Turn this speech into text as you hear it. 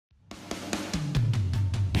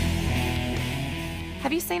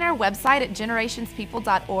Have you seen our website at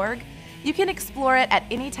generationspeople.org? You can explore it at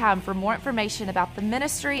any time for more information about the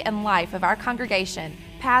ministry and life of our congregation,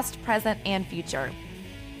 past, present, and future.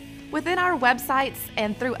 Within our websites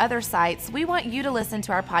and through other sites, we want you to listen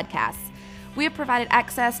to our podcasts. We have provided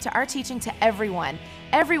access to our teaching to everyone,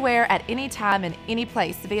 everywhere, at any time, and any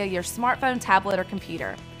place via your smartphone, tablet, or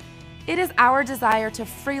computer. It is our desire to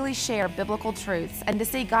freely share biblical truths and to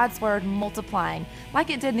see God's Word multiplying like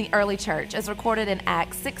it did in the early church, as recorded in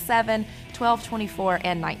Acts 6:7, 12:24,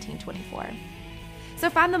 and 19:24. So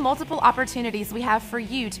find the multiple opportunities we have for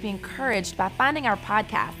you to be encouraged by finding our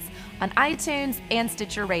podcasts on iTunes and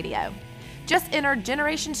Stitcher Radio. Just enter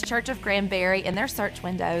Generations Church of Granbury in their search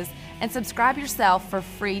windows and subscribe yourself for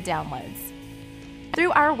free downloads.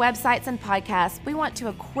 Through our websites and podcasts, we want to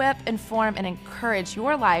equip, inform, and encourage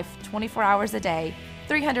your life 24 hours a day,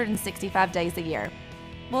 365 days a year.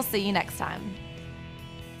 We'll see you next time.